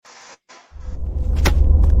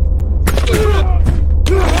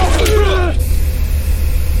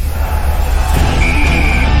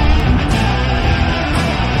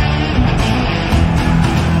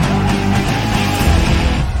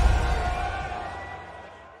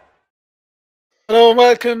Hello and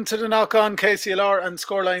welcome to the Knock On KCLR and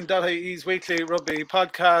Scoreline.ie's weekly rugby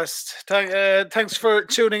podcast. Thanks for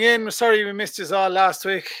tuning in. We're sorry we missed you all last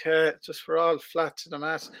week. Just we're all flat to the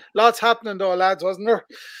mat. Lots happening though, lads, wasn't there?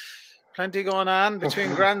 Plenty going on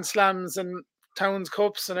between Grand Slams and Towns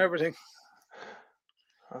Cups and everything.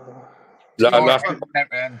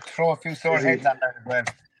 Throw a few sore heads on there as well.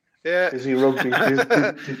 Yeah. Busy rugby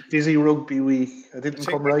week. I didn't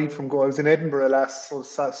come right from go. I was in Edinburgh last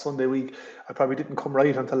Sunday week. I probably didn't come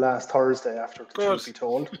right until last Thursday after the truth be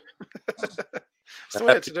told. It's the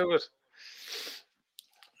way to do it.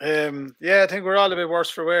 I think we're all a bit worse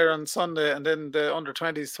for wear on Sunday, and then the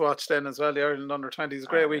under-20s to watch then as well. The Ireland under-20s,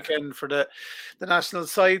 great weekend for the national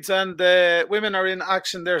sides, and the women are in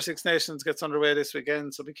action. Their Six Nations gets underway this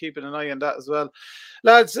weekend, so be keeping an eye on that as well.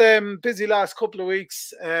 Lads, busy last couple of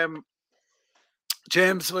weeks.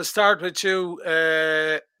 James, we'll start with you.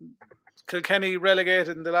 Kilkenny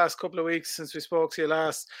relegated in the last couple of weeks since we spoke to you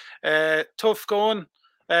last. Tough going.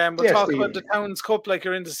 We'll talk about the Towns Cup, like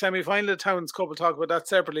you're in the semi-final of the Towns Cup. We'll talk about that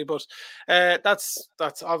separately, but that's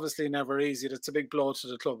obviously never easy. That's a big blow to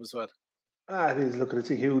the club as well. It is. Look,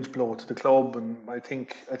 it's a huge blow to the club, and I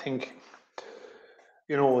think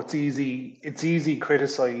you know it's easy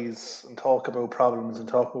criticize and talk about problems and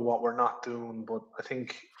talk about what we're not doing, but I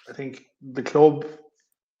think the club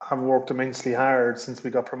have worked immensely hard since we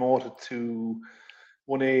got promoted to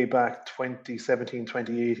 1A back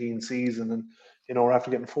 2017-2018 season, and you know, after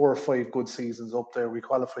getting 4 or 5 good seasons up there, we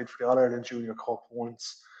qualified for the All-Ireland Junior Cup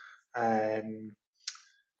once. You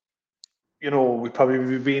know,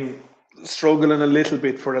 we've been struggling a little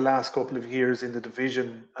bit for the last couple of years in the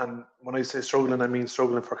division. And when I say struggling, I mean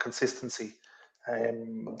struggling for consistency.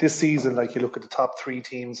 This season, like you look at the top 3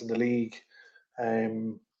 teams in the league,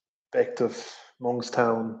 Bective,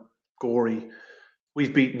 Monkstown, Gorey,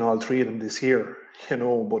 we've beaten all 3 of them this year, you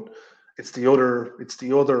know, but it's the other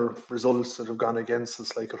results that have gone against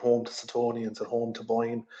us, like at home to Setonians, at home to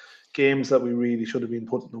Byrne, games that we really should have been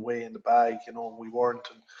putting away in the bag, you know, we weren't.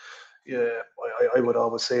 And yeah, I would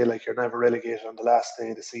always say, like, you're never relegated on the last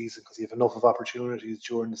day of the season because you have enough of opportunities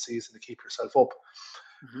during the season to keep yourself up.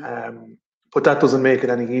 Mm-hmm. But that doesn't make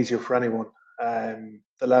it any easier for anyone.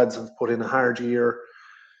 The lads have put in a hard year.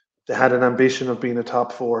 They had an ambition of being a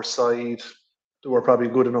top 4 side. They were probably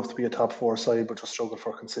good enough to be a top 4 side, but just struggled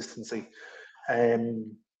for consistency. As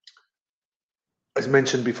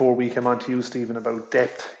mentioned before we came on to you, Stephen, about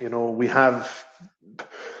depth. You know, we have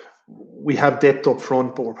depth up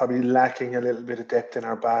front, but we're probably lacking a little bit of depth in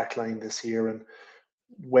our back line this year. And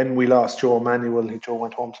when we lost Joe Manuel, Joe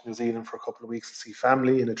went home to New Zealand for a couple of weeks to see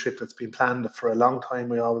family in a trip that's been planned for a long time.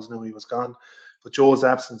 We always knew he was gone. But Joe's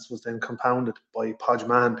absence was then compounded by Podge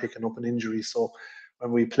picking up an injury. So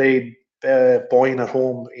when we played Byrne at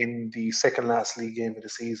home in the second last league game of the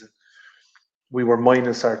season, we were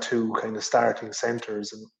minus our 2 kind of starting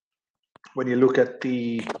centres. And when you look at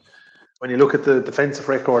the defensive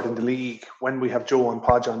record in the league, when we have Joe and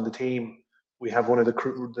Podge on the team, we have one of the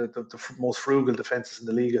most frugal defences in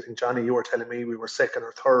the league. I think, Johnny, you were telling me we were second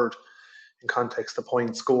or third in context of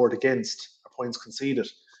points scored against or points conceded.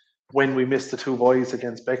 When we missed the 2 boys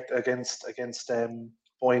against Byrne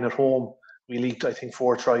at home, we leaked, I think,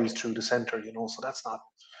 4 tries through the centre, you know, so that's not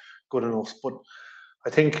good enough. But I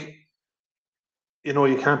think, you know,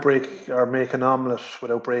 you can't break or make an omelette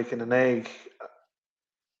without breaking an egg.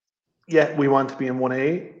 Yeah, we want to be in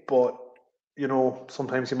 1A, but, you know,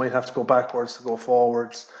 sometimes you might have to go backwards to go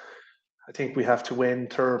forwards. I think we have to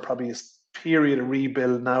enter probably a period of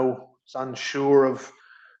rebuild now. It's unsure of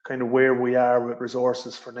kind of where we are with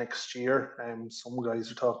resources for next year. Some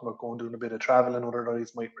guys are talking about doing a bit of traveling, other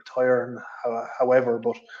guys might retire, and however,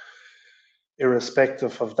 but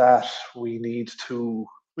irrespective of that, we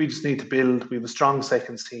just need to build. We have a strong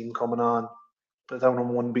seconds team coming on, but down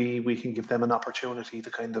on 1B, we can give them an opportunity to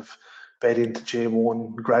kind of bed into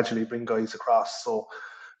J1, gradually bring guys across. So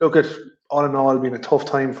look, at all in all, been a tough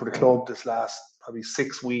time for the club this last probably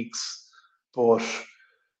 6 weeks, but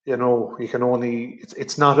you know,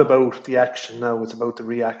 it's not about the action now, it's about the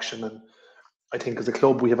reaction. And I think as a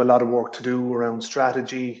club, we have a lot of work to do around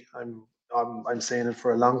strategy. I'm saying it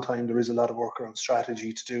for a long time, there is a lot of work around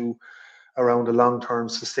strategy to do around a long-term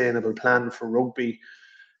sustainable plan for rugby.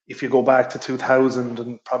 If you go back to 2000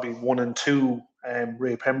 and probably 1 and 2,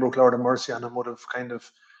 Ray Pembroke, Lord of Mercy on him, would have kind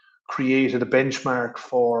of created a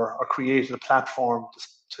benchmark or created a platform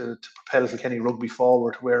to propel Kilkenny rugby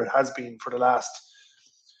forward where it has been for the last,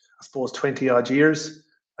 I suppose, 20 odd years.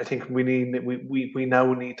 I think we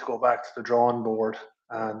now need to go back to the drawing board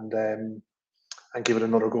and give it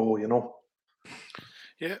another go, you know.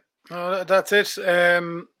 Yeah, that's it. I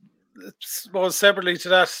suppose separately to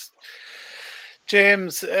that,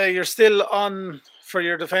 James, you're still on for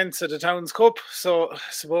your defence at the Towns Cup, so I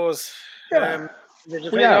suppose Yeah, you're we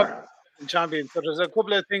defending are. champion. So there's a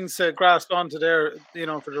couple of things to grasp onto there,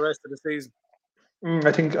 for the rest of the season.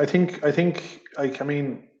 I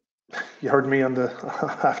mean, you heard me on the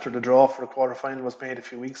after the draw for the quarter final was made a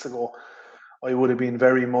few weeks ago. I would have been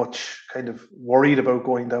very much kind of worried about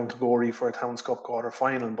going down to Gorey for a Towns Cup quarter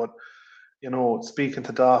final. But speaking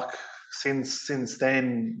to Doc, since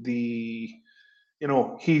then he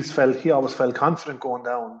always felt confident going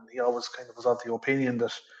down. He always kind of was of the opinion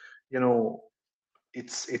that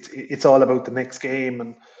it's all about the next game,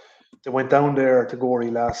 and they went down there to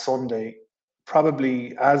Gorey last Sunday,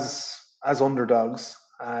 probably as underdogs,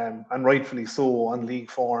 and rightfully so on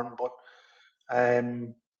league form. But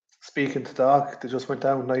speaking to Doc, they just went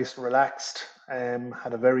down nice and relaxed.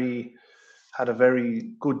 Had a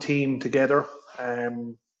very good team together.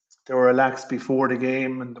 They were relaxed before the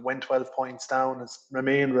game and went 12 points down. It's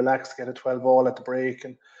remained relaxed to get a 12-all at the break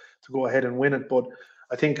and to go ahead and win it. But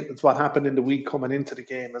I think it's what happened in the week coming into the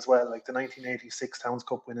game as well. Like the 1986 Towns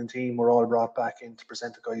Cup winning team were all brought back in to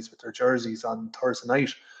present the guys with their jerseys on Thursday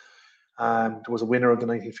night. There was a winner of the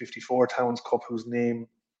 1954 Towns Cup whose name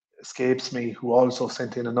escapes me, who also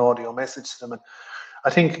sent in an audio message to them. And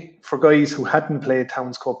I think for guys who hadn't played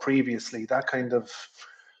Towns Cup previously, that kind of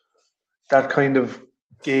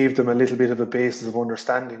gave them a little bit of a basis of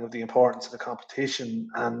understanding of the importance of the competition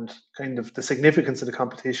and kind of the significance of the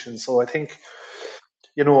competition. So I think,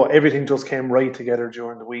 everything just came right together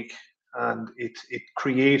during the week, and it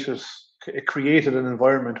created an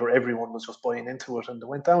environment where everyone was just buying into it, and they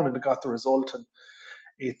went down and they got the result. And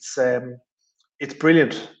it's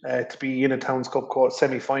brilliant to be in a Towns Cup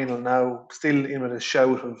semi-final now, still in with a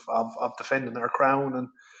shout of defending our crown. And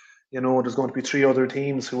there's going to be 3 other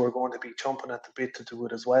teams who are going to be chomping at the bit to do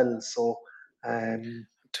it as well. So 2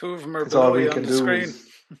 of them are below you on the screen.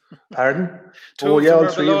 Pardon? 2 of them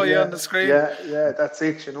are below you on the screen. Yeah, that's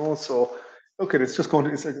it. So look, it's just going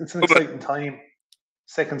to. It's an exciting time.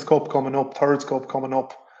 Seconds Cup coming up, Thirds Cup coming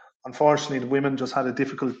up. Unfortunately, the women just had a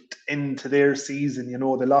difficult end to their season.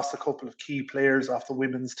 They lost a couple of key players off the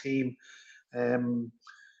women's team, and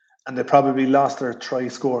they probably lost their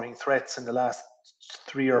try-scoring threats in the last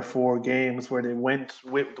 3 or 4 games, where the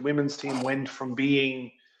women's team went from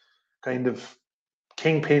being kind of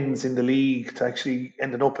kingpins in the league to actually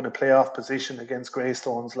ending up in a playoff position against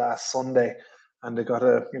Greystones last Sunday, and they got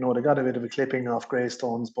a bit of a clipping off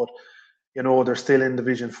Greystones, but they're still in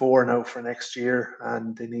Division 4 now for next year,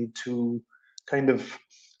 and they need to kind of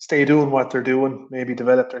stay doing what they're doing, maybe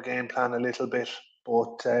develop their game plan a little bit.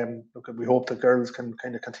 But we hope the girls can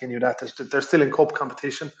kind of continue that. They're still in cup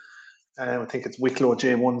competition. I think it's Wicklow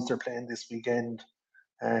J1s they're playing this weekend.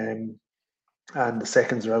 And the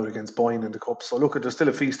seconds are out against Byrne in the cup. So look, there's still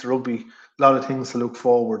a feast of rugby, a lot of things to look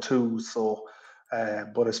forward to. So,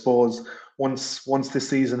 but I suppose once this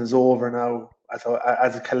season is over now,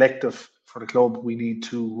 as a collective for the club, we need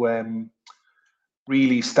to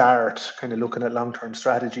really start kind of looking at long-term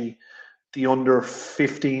strategy. The under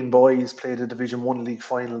 15 boys played a Division 1 league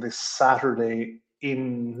final this Saturday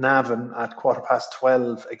in Navan at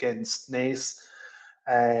 12:15 against Naas.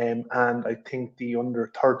 And I think the under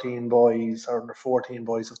 13 boys or under 14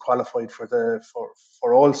 boys have qualified for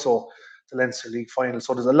also the Leinster League final.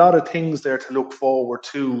 So there's a lot of things there to look forward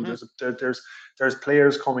to. Mm-hmm. There's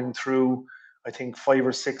players coming through. I think 5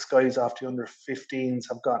 or 6 guys off the under 15s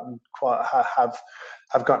have gotten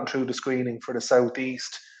through the screening for the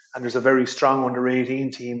Southeast, and there's a very strong under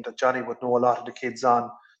 18 team that Johnny would know a lot of the kids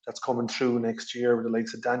on that's coming through next year with the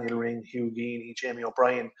likes of Daniel Ring, Hugh Geaney, Jamie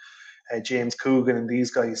O'Brien, James Coogan and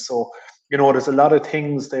these guys. So there's a lot of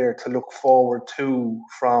things there to look forward to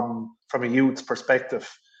from a youth's perspective,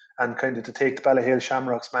 and kind of to take the Ballyhale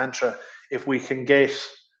Shamrocks mantra, if we can get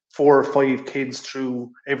 4 or 5 kids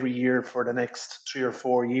through every year for the next 3 or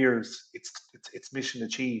 4 years, it's mission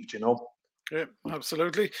achieved. Yeah,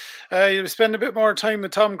 absolutely. You'll spend a bit more time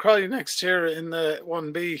with Tom Crotty next year in the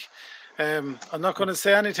 1B. I'm not going to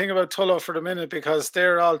say anything about Tullow for the minute because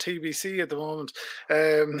they're all TBC at the moment.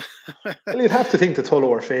 Well, you'd have to think the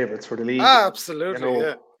Tullow are favourites for the league. Absolutely,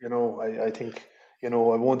 I think, I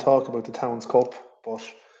won't talk about the Towns Cup, but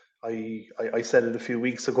I said it a few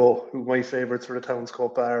weeks ago who my favourites for the Towns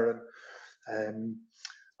Cup are, and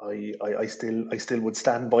I still would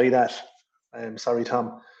stand by that. Sorry,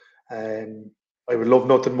 Tom. I would love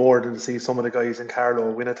nothing more than to see some of the guys in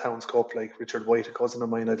Carlow win a Towns Cup, like Richard White, a cousin of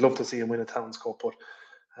mine. I'd love to see him win a Towns Cup, but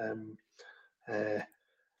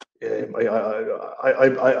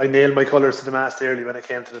I nailed my colours to the mast early when it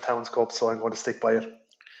came to the Towns Cup, so I'm going to stick by it.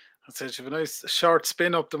 I'd say you have a nice short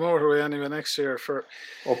spin up the motorway anyway next year for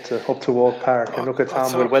up to Oak Park. And look at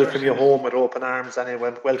Tom, we'll welcome you home with open arms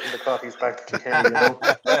anyway. Welcome the Crotties back to Kilkenny,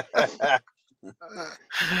 you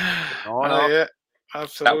know. No. Yeah,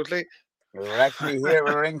 absolutely. We were actually here.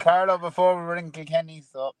 We were in Carlow before we were in Kilkenny,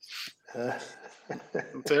 so.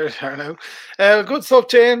 There you are now. Good stuff,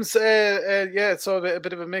 James. Yeah, so a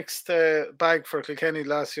bit of a mixed bag for Kilkenny the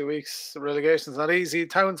last few weeks. The relegation's not easy.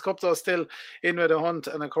 Towns Cup though still in with a hunt,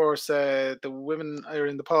 and of course the women are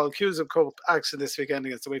in the Paul Cusack Cup action this weekend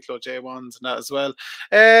against the Wicklow J1s and that as well.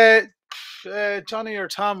 Johnny or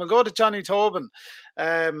Tom, we'll go to Johnny Tobin.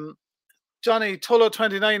 Johnny, Tullow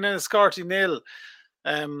 29 and Scoreline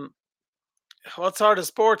 0. What sort of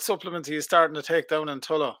sports supplements are you starting to take down in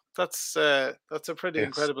Tullow? That's a pretty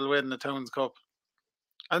incredible win in the Towns Cup.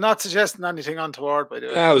 I'm not suggesting anything untoward, by the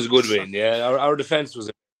way. That was a good win, yeah. Our defence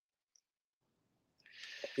was...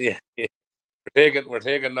 Yeah. We're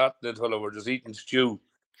taking nothing in Tullow. We're just eating stew.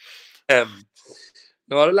 No,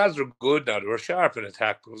 the lads are good now. They were sharp in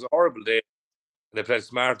attack. It was a horrible day. They played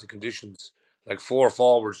smart to conditions. Like 4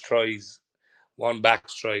 forwards tries, 1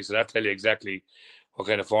 backs try. So that tell you exactly what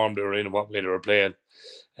kind of form they were in and what way they were playing.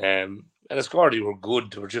 And the Scoreline were good.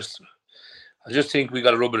 They were I just think we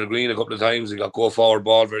got a rub of the green a couple of times. We got go forward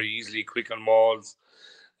ball very easily, quick on mauls.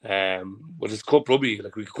 But it's cup rugby.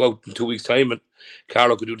 Like we could go out in 2 weeks' time and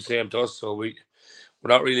Carlow could do the same to us. So we're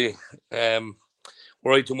not really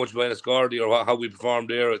worried too much about the Scoreline or how we performed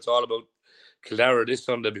there. It's all about Cill Dara this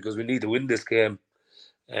Sunday because we need to win this game.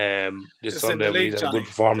 This Sunday we need a good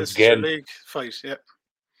performance again. League fight, yeah.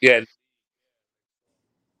 Yeah.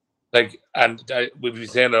 Like, and we've been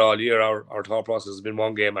saying it all year, our thought process has been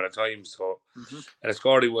 1 game at a time. So, and the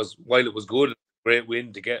Scoreline was, while it was good, great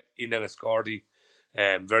win to get in a Scoreline,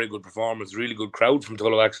 very good performance, really good crowd from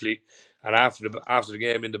Tullow actually. And after the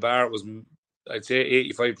game in the bar, it was, I'd say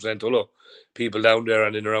 85% Tullow people down there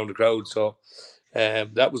and in around the crowd. So,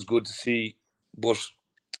 that was good to see. But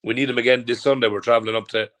we need them again this Sunday. We're travelling up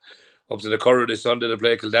to the Curragh this Sunday to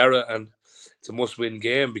play Cill Dara, and it's a must-win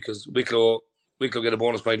game because Wicklow get a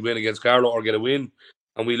bonus point win against Carlow or get a win,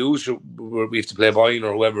 and we lose. We have to play Byrne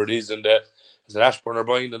or whoever it is, and is it Ashburn or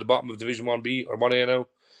Byrne at the bottom of Division 1B or 1A now?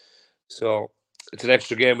 So it's an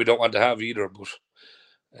extra game we don't want to have either. But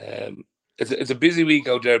it's a busy week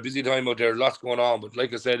out there, busy time out there, lots going on. But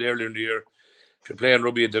like I said earlier in the year, if you're playing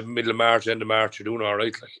rugby at the middle of March, end of March, you're doing all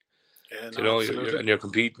right. Like, yeah, no, you know, you're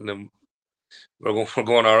competing, and we're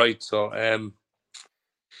going all right. So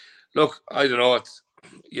look, I don't know.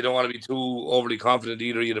 You don't want to be too overly confident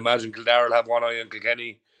either. You'd imagine Cill Dara will have one eye on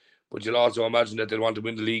Kilkenny, but you'll also imagine that they'll want to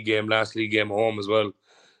win the last league game at home as well.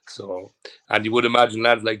 So, and you would imagine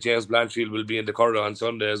lads like James Blanchfield will be in the Curragh on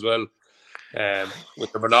Sunday as well,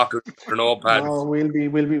 with the binoculars or no pads. No, we'll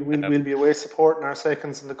be away supporting our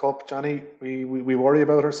seconds in the cup, Johnny. We worry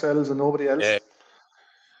about ourselves and nobody else.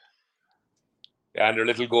 Yeah, and their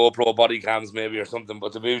little GoPro body cams maybe or something,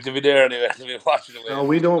 but to be there anyway, to be watching away. No,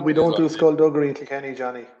 we don't do skullduggery in Kilkenny,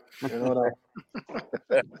 Johnny. You know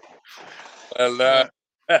that.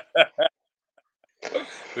 Well,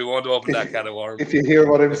 we won't open that can of worms. If you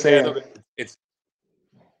hear what I'm saying, it's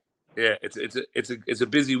a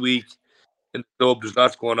busy week in the club. There's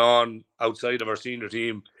lots going on outside of our senior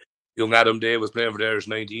team. Young Adam Day was playing for the Irish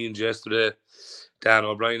 19s yesterday. Dan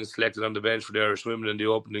O'Brien is selected on the bench for the Irish women in the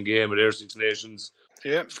opening game at Air Six Nations.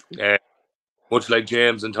 Yeah. Much like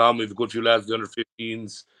James and Tom, we've a good few lads in the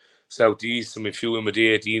under-15s, Southeast, and a few in with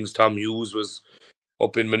the 18s. Tom Hughes was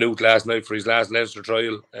up in Maynooth last night for his last Leinster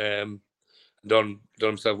trial. Done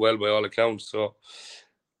himself well by all accounts. So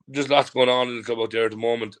just lots going on in the club out there at the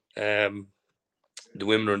moment. The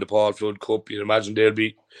women are in the Paul Flood Cup. You'd imagine they'll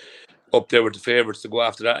be up there with the favourites to go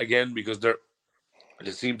after that again because they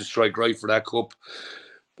seem to strike right for that cup.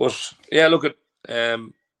 But yeah, look at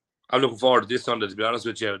I'm looking forward to this Sunday, to be honest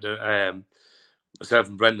with you. Myself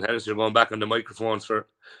and Brendan Hennessy are going back on the microphones for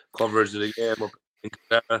coverage of the game up in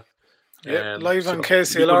Canada. Live on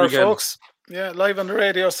KCLR, folks. Yeah, live on the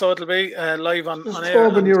radio, so it'll be live on air.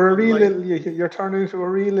 Tobin, you're turning into a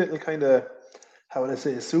real little kind of, how would I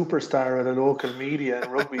say, a superstar at a local media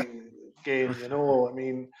and rugby game. You know, I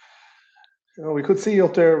mean, you know, we could see you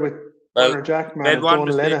up there with Conor Jackman and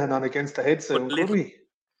Donal Lenihan on against the head soon, could we?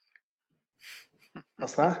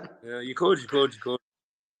 What's that? Yeah, you could.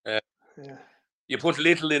 Yeah. You put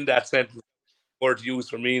little in that sentence. Word to use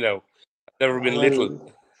for me now. I've never been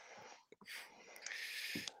little.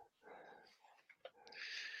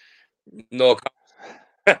 No.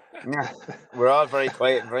 We're all very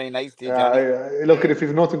quiet and very nice to you, Johnny. Look, if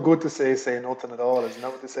you've nothing good to say nothing at all. There's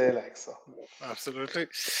nothing to say, like, so. Absolutely.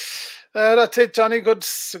 That's it, Johnny. Good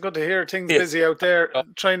to hear things busy out there.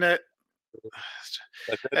 Trying to.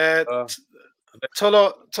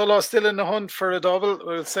 Tullow still in the hunt for a double.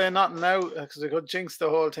 We'll say nothing now because we could jinx the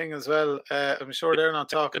whole thing as well. I'm sure they're not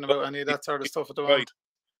talking about any of that sort of stuff at the moment.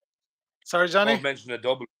 Sorry, Johnny? Don't mention a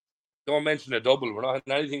double. We're not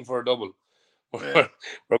having anything for a double. We're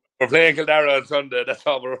playing Cill Dara on Sunday. That's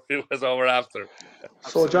all we're after.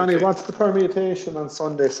 So, Johnny, what's the permutation on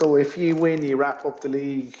Sunday? So, if you win, you wrap up the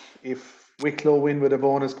league. If Wicklow win with a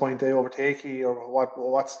bonus point, they overtake you, or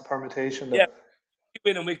what's the permutation there? Yeah, if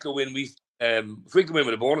we win and Wicklow win, if Wicklow win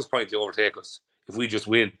with a bonus point, they overtake us. If we just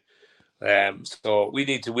win, so we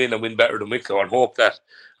need to win and win better than Wicklow, and hope that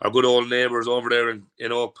our good old neighbours over there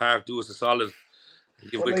in Oak Park do us a solid.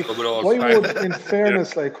 Give Wicklow a good old in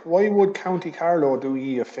fairness, why would County Carlow do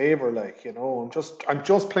you a favour? I'm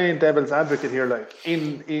just playing devil's advocate here.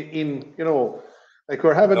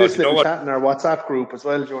 We're having this little chat in our WhatsApp group as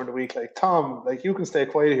well during the week. Tom, you can stay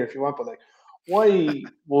quiet here if you want, but why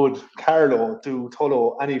would Carlow do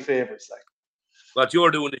Tullow any favours? What you're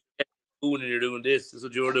doing is and you're doing this. That's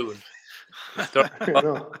what you're doing.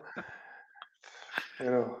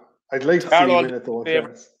 I'd like to see you win it though.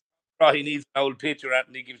 He needs an old picture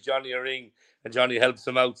and he gives Johnny a ring and Johnny helps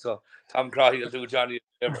him out. So Tom Crotty will do Johnny a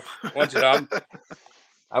favor. Want you, Tom?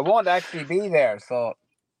 I won't actually be there, so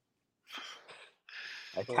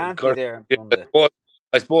I can't be there.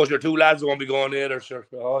 I suppose your two lads won't be going either, sure.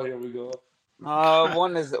 Oh, here we go.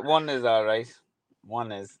 One is all right.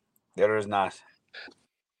 One is, the other is not.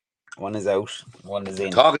 One is out. One is in.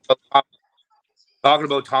 Talking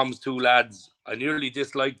about Tom's two lads, I nearly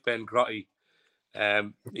disliked Ben Crotty.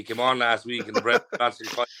 He came on last week in the Brent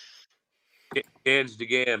changed the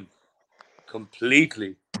game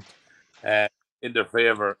completely in their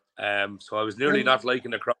favour. So I was nearly not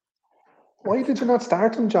liking the crowd. Why did you not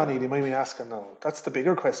start him, Johnny? Do you mind me asking now? That's the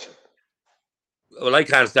bigger question. Well, I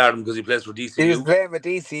can't start him because he plays for DCU. He's playing with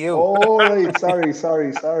DCU. Oh, right. Sorry.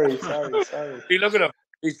 Hey, look at him.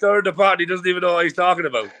 He's third the pot. He doesn't even know what he's talking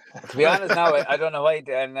about. To be honest, now I don't know why,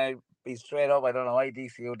 and I be straight up. I don't know why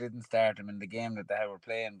DCU didn't start him in the game that they were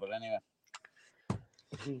playing. But anyway,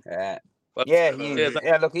 look,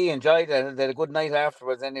 he enjoyed it. They had a good night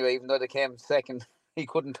afterwards. Anyway, even though they came second, he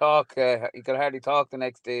couldn't talk. He could hardly talk the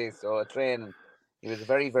next day. So training, he was a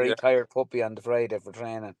very, very tired puppy on the Friday for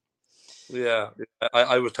training. Yeah,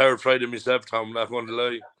 I was tired Friday myself, Tom. I'm not going to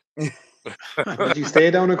lie. Did you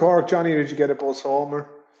stay down in Cork, Johnny, or did you get a bus home? Or?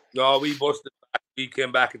 No, we busted back. We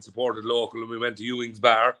came back and supported local, and we went to Ewing's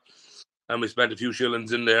Bar, and we spent a few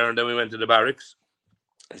shillings in there, and then we went to the barracks.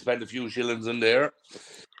 I spent a few shillings in there,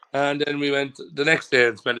 and then we went the next day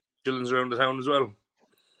and spent a few shillings around the town as well.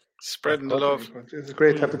 Spreading the love. It's a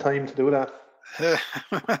great type of time to do that.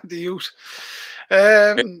 The youth.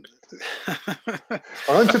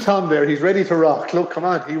 On to Tom there. He's ready to rock. Look, come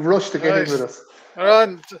on. He rushed to get in with us.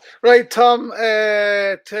 Right, Tom.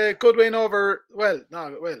 Good win over.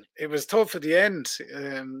 It was tough at the end.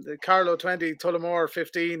 The Carlow 20, Tullamore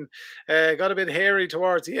 15. Got a bit hairy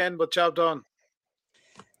towards the end, but job done.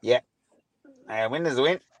 Yeah, win is a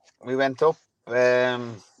win. We went up.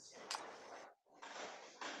 Look,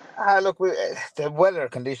 the weather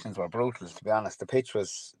conditions were brutal. To be honest, the pitch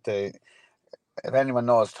was If anyone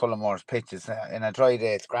knows Tullamore's pitch, in a dry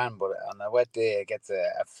day it's grand, but on a wet day it gets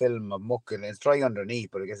a film of muck, and it's dry underneath,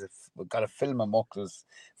 but it gets got a film of muck. There's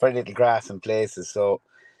very little grass in places, so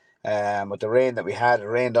with the rain that we had, it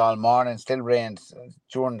rained all morning, still rained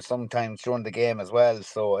sometimes during the game as well,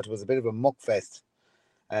 so it was a bit of a muck fest.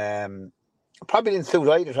 Probably didn't suit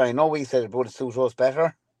either. I know we said it would suit us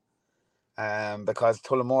better, because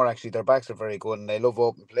Tullamore actually their backs are very good and they love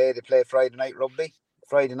open play. They play Friday night rugby.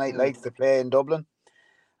 Friday night lights to play in Dublin,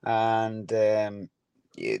 and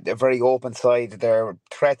they're very open side. Their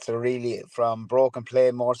threats are really from broken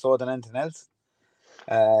play more so than anything else.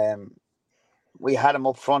 We had them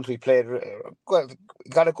up front. We played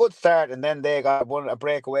got a good start, and then they got a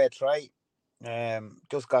breakaway try.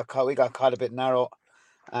 Just got caught. We got caught a bit narrow,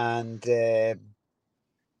 and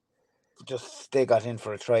just they got in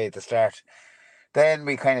for a try at the start. Then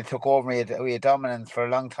we kind of took over. We had dominance for a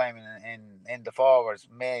long time in the forwards.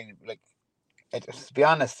 To be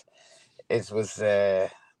honest, it was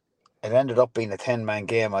it ended up being a 10-man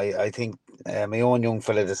game. I think my own young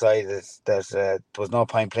fella decided that there was no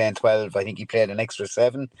point playing 12. I think he played an extra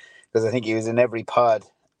 7 because I think he was in every pod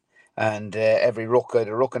and every ruck,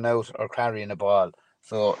 either rucking out or carrying a ball.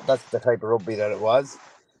 So that's the type of rugby that it was.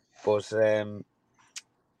 But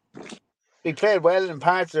we played well in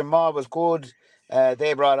parts. Their maul was good.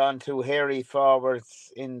 They brought on 2 hairy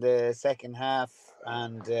forwards in the second half,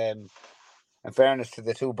 and in fairness to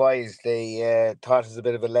the 2 boys, they taught us a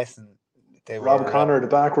bit of a lesson They Rob were Connor, the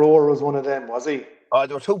back rower, was one of them, was he? oh,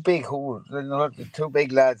 they were two big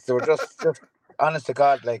lads. They were just honest to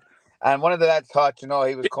God, like. And one of the lads thought, he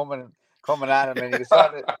was coming at him, and he was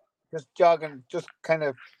sort of just jogging, just kind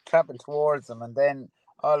of tramping towards him, and then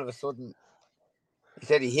all of a sudden, he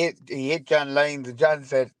said he hit John Lyons, and John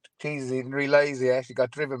said, "Jesus, he didn't realise he actually got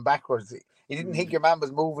driven backwards. He didn't think your man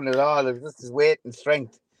was moving at all. It was just his weight and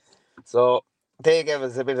strength." So they gave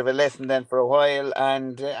us a bit of a lesson then for a while.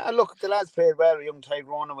 And look, the lads played well. Young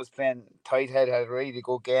Tyrone was playing tight head, had a really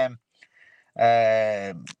good game.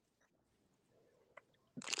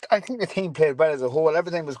 I think the team played well as a whole.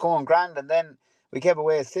 Everything was going grand, and then we gave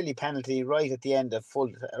away a silly penalty right at the end of full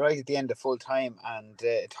time, and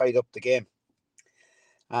tied up the game.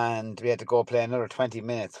 And we had to go play another 20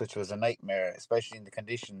 minutes, which was a nightmare, especially in the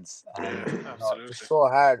conditions. And just so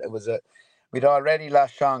hard. We'd already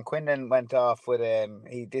lost Sean Quinlan, went off with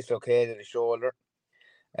he dislocated his shoulder.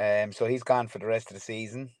 So he's gone for the rest of the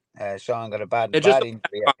season. Sean got a bad injury.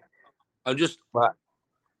 What?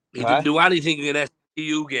 He didn't do anything in an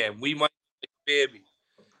STU game. We minded like a baby.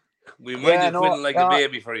 We minded Quinlan like a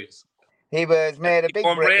baby for us. He was made a big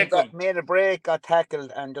break. He made a break, got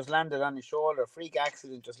tackled, and just landed on his shoulder. Freak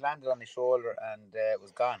accident, just landed on his shoulder, and it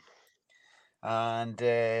was gone. And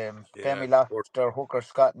then we lost our hooker,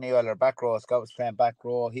 Scott Newell, our back row. Scott was playing back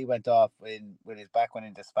row. He went off with his back went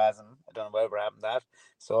into spasm. I don't know whatever happened to that.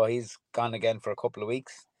 So he's gone again for a couple of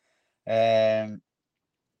weeks. The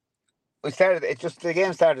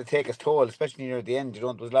game started to take its toll, especially near the end. There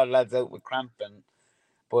was a lot of lads out with cramp,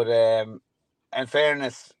 but in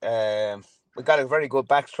fairness, we got a very good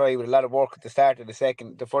back try with a lot of work at the start of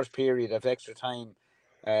the first period of extra time.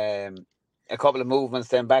 A couple of movements,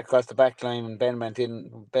 then back across the back line, and Ben went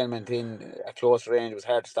in at close range. It was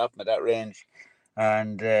hard to stop him at that range,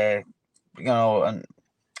 and and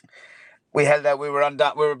we held that. We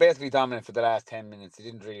were basically dominant for the last 10 minutes.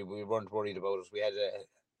 We weren't worried about it.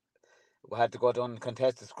 We had to go to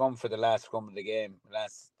uncontested scrum for the last scrum of the game.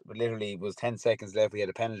 Literally, it was 10 seconds left. We had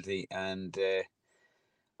a penalty, and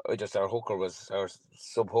our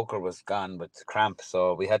sub hooker was gone with cramp,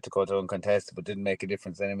 so we had to go to uncontested, but didn't make a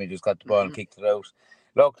difference. Anyway, just got the ball and kicked it out.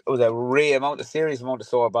 Look, it was a serious amount of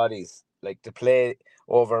sore bodies. Like, to play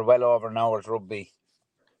well over an hour's rugby.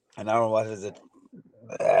 An hour, what is it?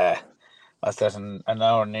 What's that? An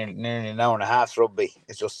hour, nearly an hour and a half's rugby.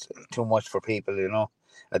 It's just too much for people,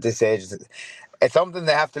 at this age. It's something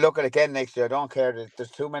they have to look at again next year. I don't care. There's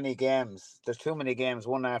too many games. There's too many games,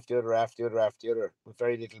 one after the other, with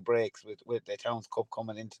very little breaks. With the Towns Cup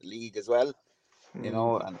coming into the league as well,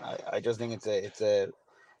 And I just think it's a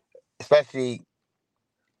especially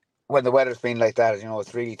when the weather's been like that.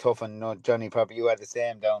 It's really tough. And Johnny, probably you had the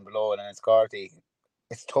same down below, and it's Crotty.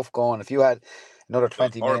 It's tough going. If you had another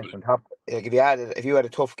 20 minutes on top, like if you had a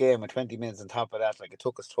tough game with 20 minutes on top of that, like, it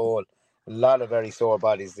took its toll. A lot of very sore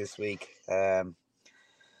bodies this week. So,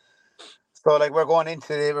 like, we're going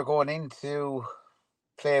into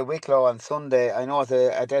play Wicklow on Sunday. I know it's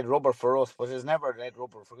a dead rubber for us, but it's never a dead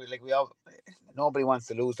rubber for, like, nobody wants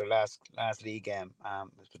to lose their last league game.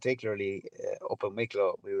 Particularly up in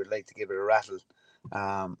Wicklow, we would like to give it a rattle.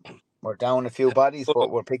 We're down a few bodies,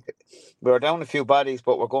 but we're down a few bodies,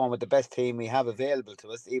 but we're going with the best team we have available to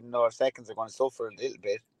us, even though our seconds are going to suffer a little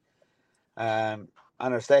bit.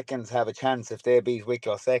 And our seconds have a chance if they beat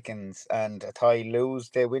Wicklow seconds, and a tie lose,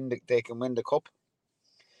 they can win the cup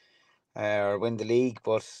or win the league.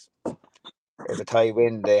 But if a tie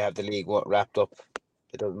win, they have the league wrapped up.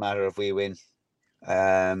 It doesn't matter if we win.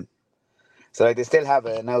 So, like, they still have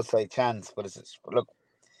an outside chance. But look,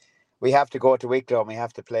 we have to go to Wicklow and we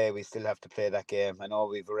have to play. We still have to play that game. I know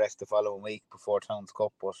we've a rest the following week before Towns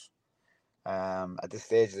Cup, but at this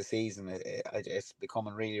stage of the season, it's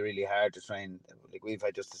becoming really, really hard to train. Like, we've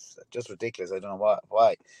had just ridiculous. I don't know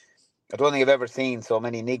why. I don't think I've ever seen so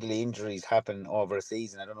many niggly injuries happen over a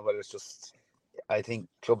season. I don't know whether it's just, I think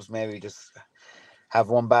clubs maybe just have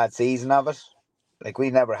one bad season of it. Like, we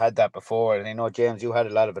never had that before. And I know, James, you had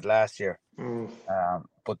a lot of it last year.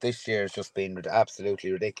 But this year has just been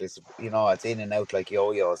absolutely ridiculous. It's in and out like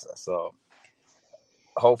yo-yos. So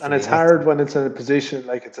hopefully, and it's hard when it's in a position,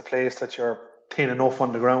 like, it's a place that you're thin enough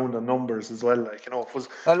on the ground and numbers as well. Like,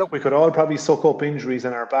 we could all probably suck up injuries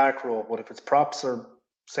in our back row, but if it's props or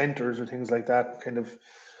centres or things like that,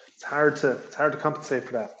 it's hard to compensate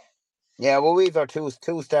for that. Yeah, well, we've our two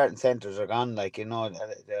starting centres are gone. Like, Dave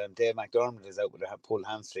McDermott is out with a pulled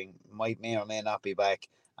hamstring. May or may not be back.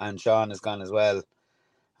 And Sean is gone as well.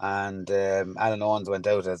 And Alan Owens went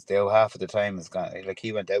out as half of the time is gone. Like,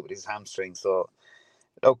 he went out with his hamstring. So,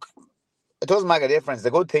 look, it doesn't make a difference.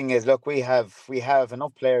 The good thing is, look, we have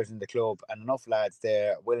enough players in the club and enough lads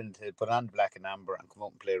there willing to put on the black and amber and come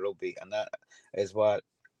out and play rugby, and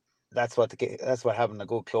that's what having a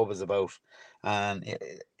good club is about, and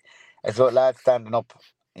it's about lads standing up,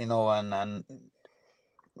 and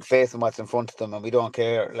facing what's in front of them, and we don't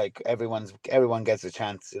care. Like everyone gets a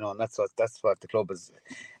chance, and that's what the club is.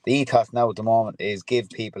 The ethos now at the moment is give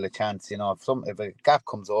people a chance. If a gap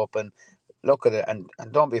comes open, look at it and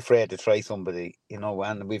don't be afraid to try somebody.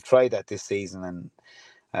 And we've tried that this season,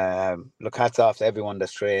 and look, hats off to everyone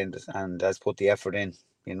that's trained and has put the effort in.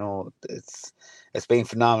 It's been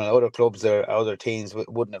phenomenal. Other clubs or other teams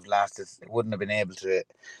wouldn't have lasted, wouldn't have been able to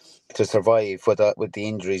survive with the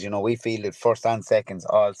injuries. We fielded first and seconds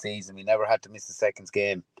all season. We never had to miss a seconds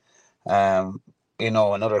game. And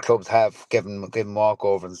other clubs have given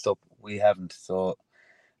walkovers and stuff. We haven't. So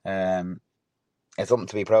it's something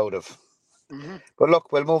to be proud of. Mm-hmm. But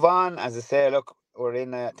look, we'll move on. As I say, look, we're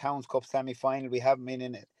in a Towns Cup semi-final. We haven't been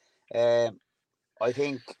in it. I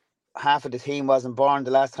think half of the team wasn't born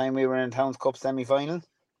the last time we were in a Towns Cup semi-final.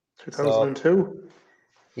 2002.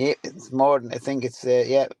 Yeah, it's more than I think it's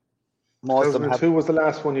most of them 2002 was the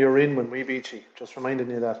last one you were in when we beat you. Just reminding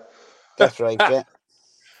you that. That's right. Yeah.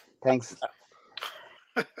 Thanks.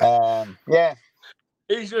 Yeah.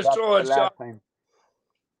 He's just throwing shots.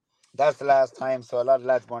 That's the last time. So a lot of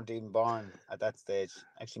lads weren't even born at that stage.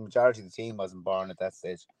 Actually, majority of the team wasn't born at that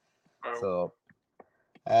stage. So,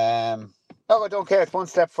 I don't care. It's one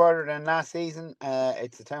step further than last season.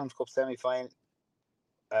 It's the Towns Cup semi-final.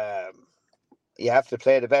 You have to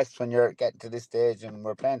play the best when you're getting to this stage, and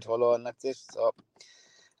we're playing Tullow, and that's it. So,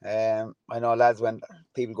 I know lads, when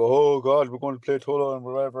people go, oh God, we're going to play Tullow and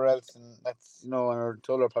whatever else, and that's and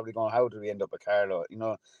Tullow are probably going, how do we end up at Carlow?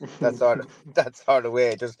 That's sort of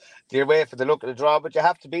way. Just you're wait for the look of the draw, but you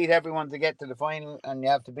have to beat everyone to get to the final, and you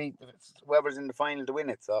have to beat whoever's in the final to win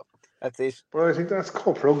it. So that's it. Well, I think that's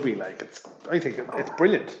cup rugby. I think it's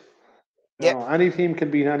brilliant. Any team can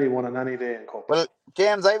beat anyone on any day in cup. Well,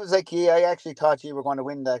 James, I was like, I actually thought you were going to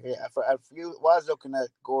win that. I was looking at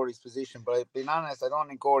Gorey's position, but I've been honest, I don't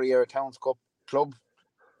think Gorey are a Towns Cup club.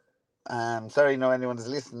 Sorry, no anyone is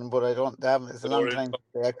listening, but I don't. It's a long time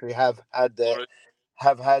they actually have had the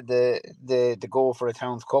go for a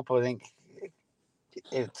Towns Cup. I think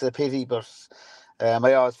it's a pity, but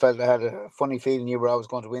I always felt I had a funny feeling you were always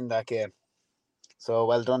going to win that game. So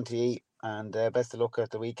well done to you, and best of luck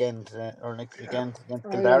at the weekend or next weekend against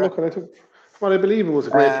Cill Dara. I believe it was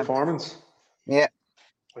a great performance. Yeah,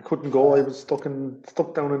 I couldn't go. I was stuck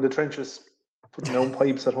down in the trenches, putting down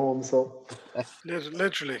pipes at home. So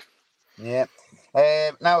literally. Yeah.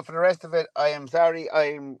 Now for the rest of it, I am sorry.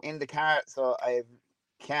 I'm in the car, so I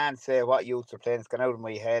can't say what youths are playing. It's gone out of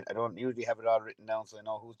my head. I don't usually have it all written down, so I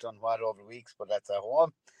know who's done what over weeks, but that's at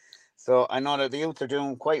home. So I know that the youths are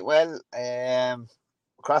doing quite well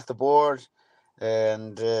across the board,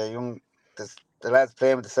 and the lads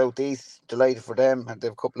playing with the Southeast, delighted for them. And they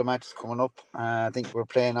have a couple of matches coming up. I think we're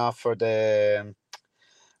playing off for the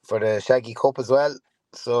Shaggy Cup as well.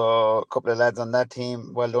 So a couple of lads on that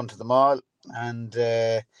team, well done to them all. And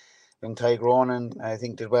young Ty Ronan, I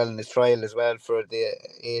think, did well in his trial as well for the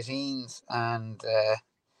 18s. And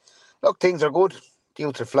look, things are good. The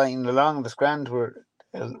youths are flying along. The grand. We'll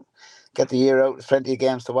get the year out. There's plenty of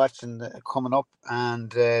games to watch and coming up. And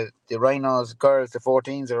the Rhinos girls, the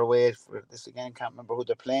 14s, are away for this again. Can't remember who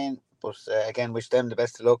they're playing, but again, wish them the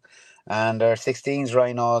best of luck. And our 16s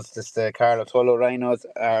Rhinos, this the Carlow Tullow Rhinos,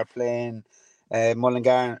 are playing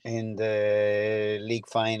Mullingar in the league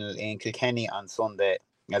final in Kilkenny on Sunday.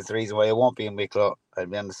 That's the reason why I won't be in Wicklow. I'll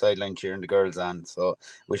be on the sideline cheering the girls on. So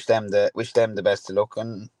wish them the best of luck.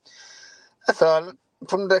 And that's all.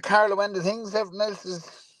 From the Carlow end of things, everything else is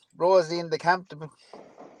rosy in the camp.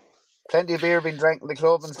 Plenty of beer being drank in the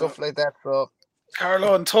club and stuff like that. So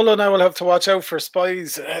Carlow and Tullow now will have to watch out for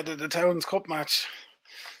spies ahead of the Towns Cup match.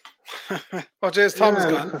 What is Tom's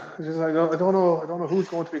gone? I don't know who's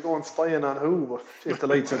going to be going spying on who, but if the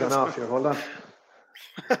lights are gone off here, hold on.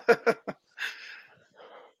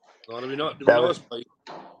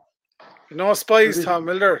 No spies, Tom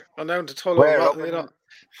Milder. Gone down to Tullow.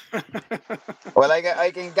 Well,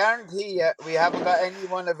 I can guarantee you we haven't got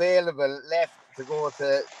anyone available left to go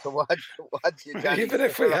to watch you, Johnny. Even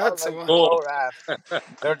if we had someone.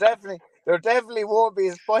 There definitely won't be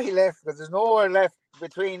a spy left because there's nowhere left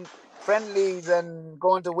between friendlies and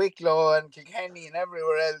going to Wicklow and Kilkenny and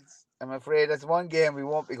everywhere else. I'm afraid that's one game we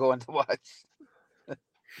won't be going to watch.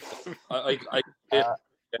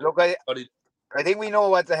 Look, I think we know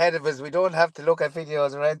what's ahead of us. We don't have to look at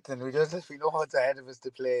videos or anything. We know what's ahead of us to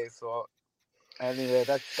play. So Anyway,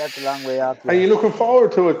 that's a long way off. Are you looking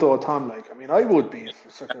forward to it though, Tom? Like, I mean, I would be.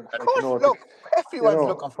 Of course, look, everyone's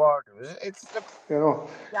looking forward to it. It's look,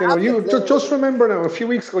 you just remember now. A few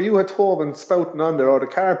weeks ago, you had Tobin spouting on there. Oh, the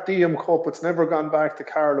Carp Diem Cup. It's never gone back to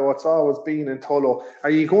Carlow. It's always been in Tullow. Are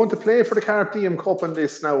you going to play for the Carp Diem Cup in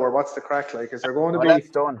this now, or what's the crack like? Is there going to be that's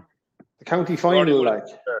done. The county final, like?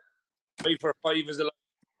 5 for 5 is a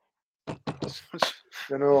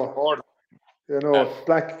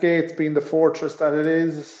Blackgate's being the fortress that it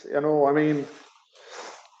is. I mean,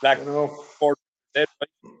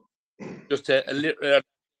 just a little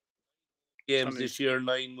games this year,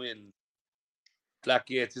 9 wins.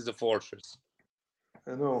 Blackgate is a fortress.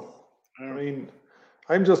 I know. I mean,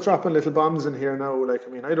 I'm just dropping little bombs in here now. Like, I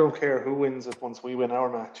mean, I don't care who wins it once we win our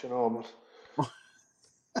match, but.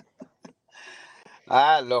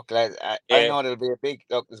 Look, lads, I know there'll be a big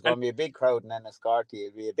look. There's going to be a big crowd in Enniscorthy.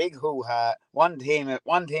 It'll be a big hoo-ha. One team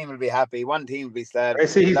will be happy. One team will be sad. I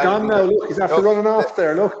see he's gone now. Look, he's after running off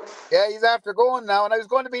there. Look. Yeah, he's after going now. And I was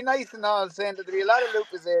going to be nice and all, saying that there'll be a lot of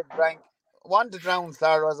Lucasade rank. One to drown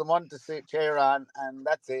sorrows and one to cheer on, and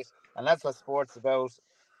that's it. And that's what sport's about.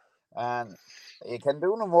 And you can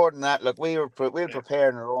do no more than that. Look, we'll prepare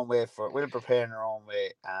in our own way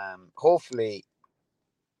hopefully.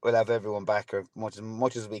 We'll have everyone back, or much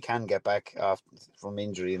as we can get back from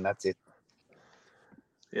injury, and that's it.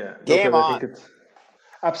 Yeah, game on. I think it's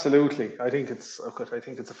absolutely. I think it's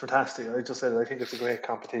a fantastic. I just said I think it's a great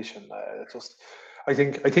competition. I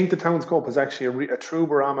think the Towns Cup is actually a true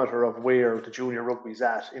barometer of where the junior rugby's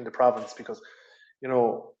at in the province, because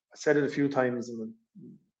I said it a few times, and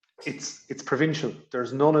it's provincial.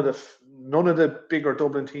 There's none of the bigger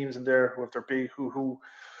Dublin teams in there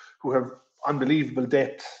who have unbelievable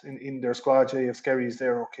depth in their squad. JF Skerry's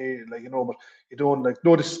there, okay, but you don't,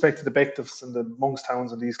 no disrespect to the Bectives and the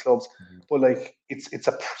Monkstowns and these clubs, but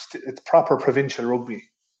it's proper provincial rugby.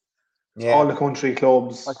 Yeah. All the country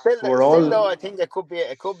clubs. Though, I think it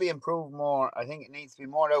could be improved more. I think it needs to be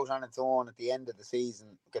more out on its own at the end of the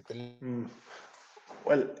season.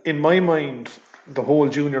 Well, in my mind, the whole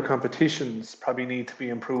junior competitions probably need to be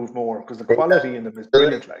improved more, because the quality in them is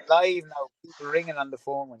brilliant. Live now, people ringing on the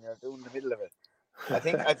phone when you're doing the middle of it. I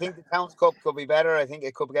think the Towns Cup could be better. I think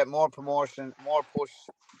it could get more promotion, more push,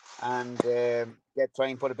 and try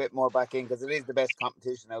and put a bit more back in, because it is the best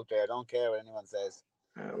competition out there. I don't care what anyone says.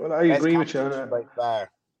 Well, I agree with you. By far.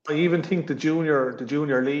 I even think the junior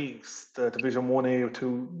leagues, the Division 1A or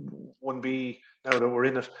 2, 1B, now that we're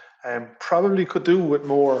in it, probably could do with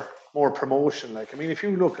more promotion. Like, I mean, if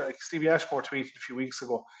you look, like Stevie Ashmore tweeted a few weeks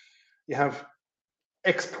ago, you have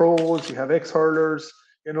ex-pros, you have ex-hurlers,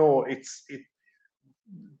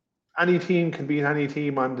 any team can beat any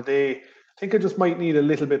team on the day. I think it just might need a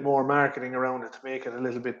little bit more marketing around it to make it a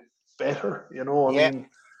little bit better, I mean,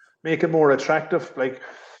 make it more attractive. Like,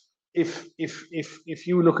 if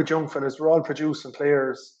you look at young fellas, we're all producing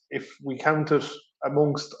players. If we counted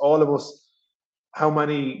amongst all of us how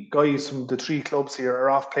many guys from the 3 clubs here are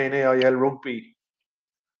off playing AIL rugby,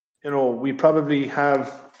 we probably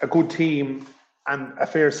have a good team and a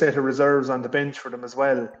fair set of reserves on the bench for them as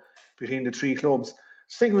well between the 3 clubs.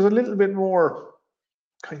 I think it was a little bit more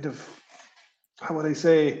kind of, how would I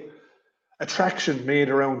say, attraction made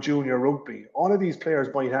around junior rugby. All of these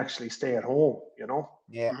players might actually stay at home,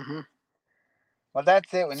 Yeah. Mm-hmm. Well,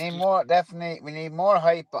 that's it. We need more. Definitely, we need more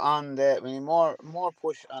hype on we need more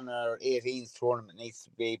push on our 18s tournament. It needs to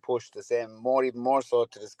be pushed the same, even more so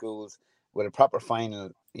to the schools with a proper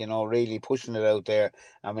final. Really pushing it out there.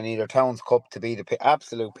 And we need our Towns Cup to be the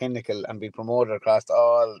absolute pinnacle and be promoted across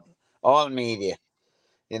all media.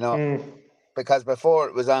 Because before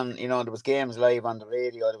it was on, there was games live on the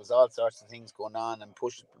radio. There was all sorts of things going on and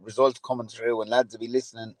push results coming through, and lads would be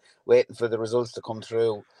listening, waiting for the results to come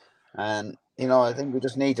through. And I think we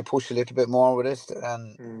just need to push a little bit more with it,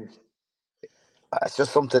 and it's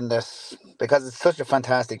just something because it's such a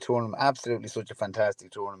fantastic tournament, absolutely such a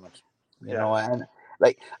fantastic tournament. And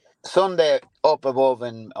like Sunday up above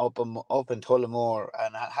and up in Tullamore,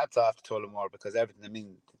 and hats off to Tullamore, because everything. I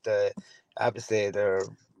mean, I have to say their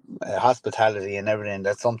hospitality and everything.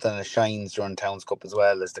 That's something that shines during Towns Cup as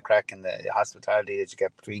well, as the crack and the hospitality that you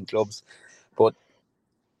get between clubs. But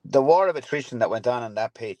the war of attrition that went on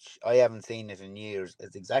that pitch, I haven't seen it in years.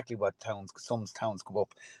 It's exactly what some towns come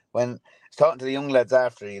up. When I was talking to the young lads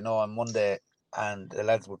after, on Monday, and the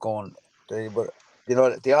lads were going, they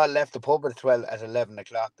all left the pub at 11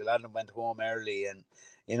 o'clock. The lads went home early, and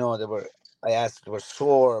they were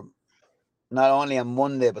sore, not only on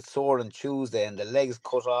Monday, but sore on Tuesday, and the legs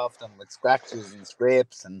cut off them with scratches and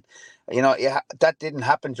scrapes, and that didn't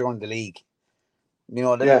happen during the league. It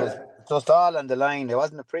was just all on the line. It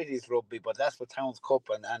wasn't the prettiest rugby, but that's what Towns Cup,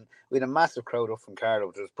 and we had a massive crowd up from Carlow,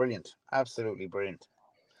 which was brilliant, absolutely brilliant.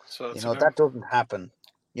 So that doesn't happen.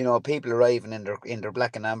 People arriving in their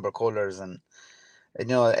black and amber colours, and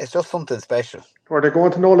it's just something special. Were they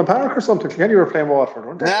going to Nolan Park or something? Kenny were playing Waterford,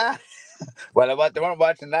 weren't they? Nah. Well, they weren't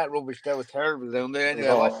watching that rubbish. That was terrible down there. Anyway,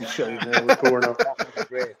 That was poor enough. That was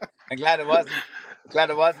great. I'm glad it wasn't.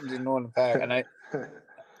 Glad it wasn't in Nolan Park, and I.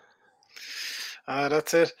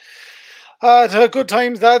 That's it. Good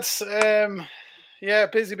times, lads.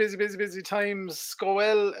 Busy times. Go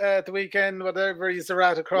well at the weekend, whatever you're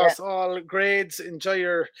at across all grades. Enjoy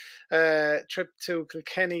your trip to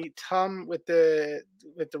Kilkenny, Tom, with the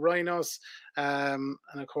Rhinos, and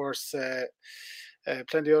of course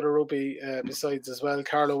plenty of other rugby besides as well.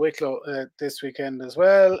 Carlow Wicklow this weekend as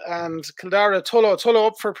well, and Cill Dara Tullow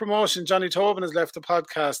up for promotion. Johnny Tobin has left the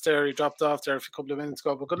podcast there. He dropped off there a couple of minutes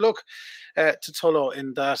ago, but good luck to Tullow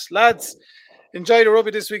in that, lads. Enjoy the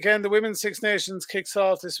rugby this weekend. The Women's Six Nations kicks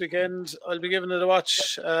off this weekend. I'll be giving it a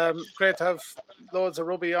watch. Great to have loads of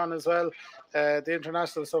rugby on as well. The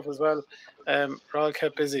international stuff as well. We're all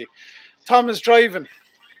kept busy. Tom is driving.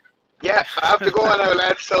 Yeah, I have to go on now,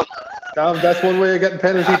 lads. So that's one way of getting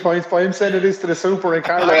penalty points. By him sending this to the super in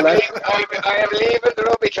Carlow. I am leaving the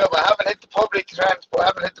rugby club. I haven't hit the public transport. I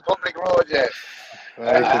haven't hit the public road yet.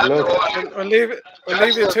 Right, good luck. We'll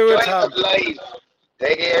leave you to it, Tom.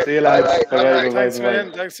 Take care. See you, lads.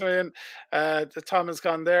 Thanks a million. The Tom has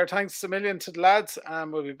gone there. Thanks a million to the lads,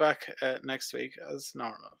 and we'll be back next week as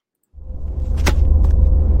normal.